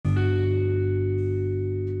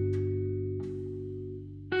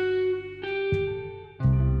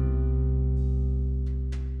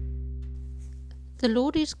The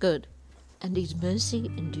Lord is good, and His mercy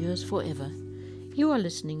endures forever. You are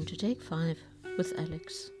listening to Take 5 with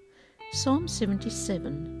Alex. Psalm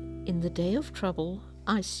 77. In the day of trouble,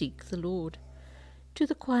 I seek the Lord. To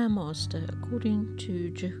the choir master, according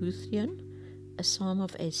to Jehuthun, a psalm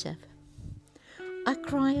of Asaph. I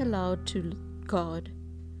cry aloud to God,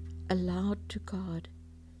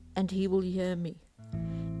 and He will hear me.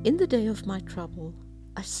 In the day of my trouble,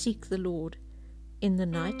 I seek the Lord. In the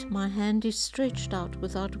night my hand is stretched out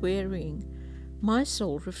without wearying. My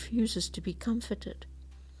soul refuses to be comforted.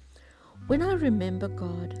 When I remember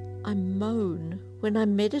God, I moan. When I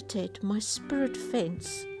meditate, my spirit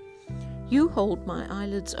faints. You hold my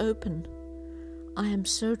eyelids open. I am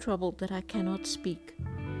so troubled that I cannot speak.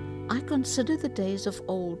 I consider the days of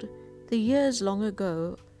old, the years long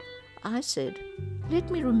ago. I said,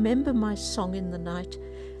 let me remember my song in the night.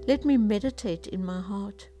 Let me meditate in my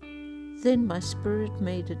heart. Then my spirit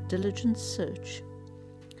made a diligent search.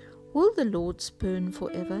 Will the Lord spurn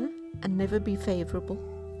forever and never be favorable?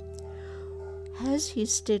 Has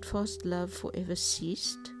His steadfast love forever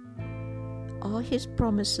ceased? Are His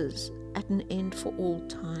promises at an end for all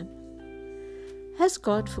time? Has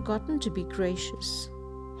God forgotten to be gracious?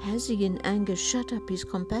 Has He in anger shut up His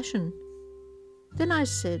compassion? Then I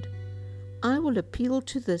said, I will appeal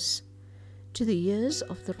to the ears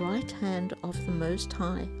of the right hand of the Most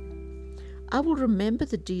High. I will remember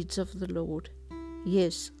the deeds of the Lord.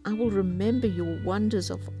 Yes, I will remember your wonders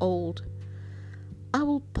of old. I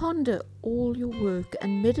will ponder all your work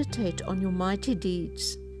and meditate on your mighty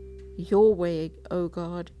deeds. Your way, O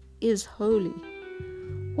God, is holy.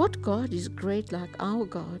 What God is great like our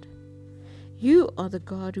God? You are the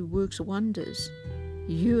God who works wonders.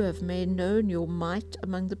 You have made known your might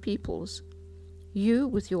among the peoples. You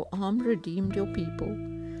with your arm redeemed your people,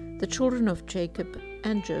 the children of Jacob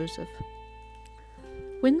and Joseph.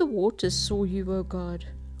 When the waters saw you, O God,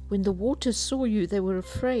 when the waters saw you, they were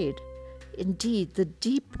afraid. Indeed, the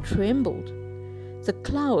deep trembled. The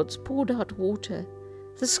clouds poured out water.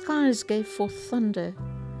 The skies gave forth thunder.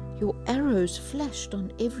 Your arrows flashed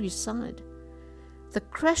on every side. The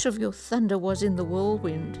crash of your thunder was in the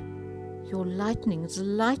whirlwind. Your lightnings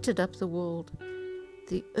lighted up the world.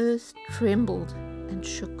 The earth trembled and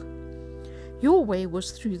shook. Your way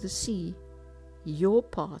was through the sea, your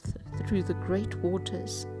path through the great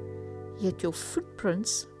waters, yet your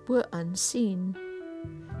footprints were unseen.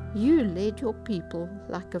 You led your people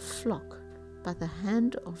like a flock by the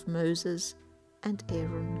hand of Moses and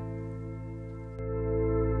Aaron.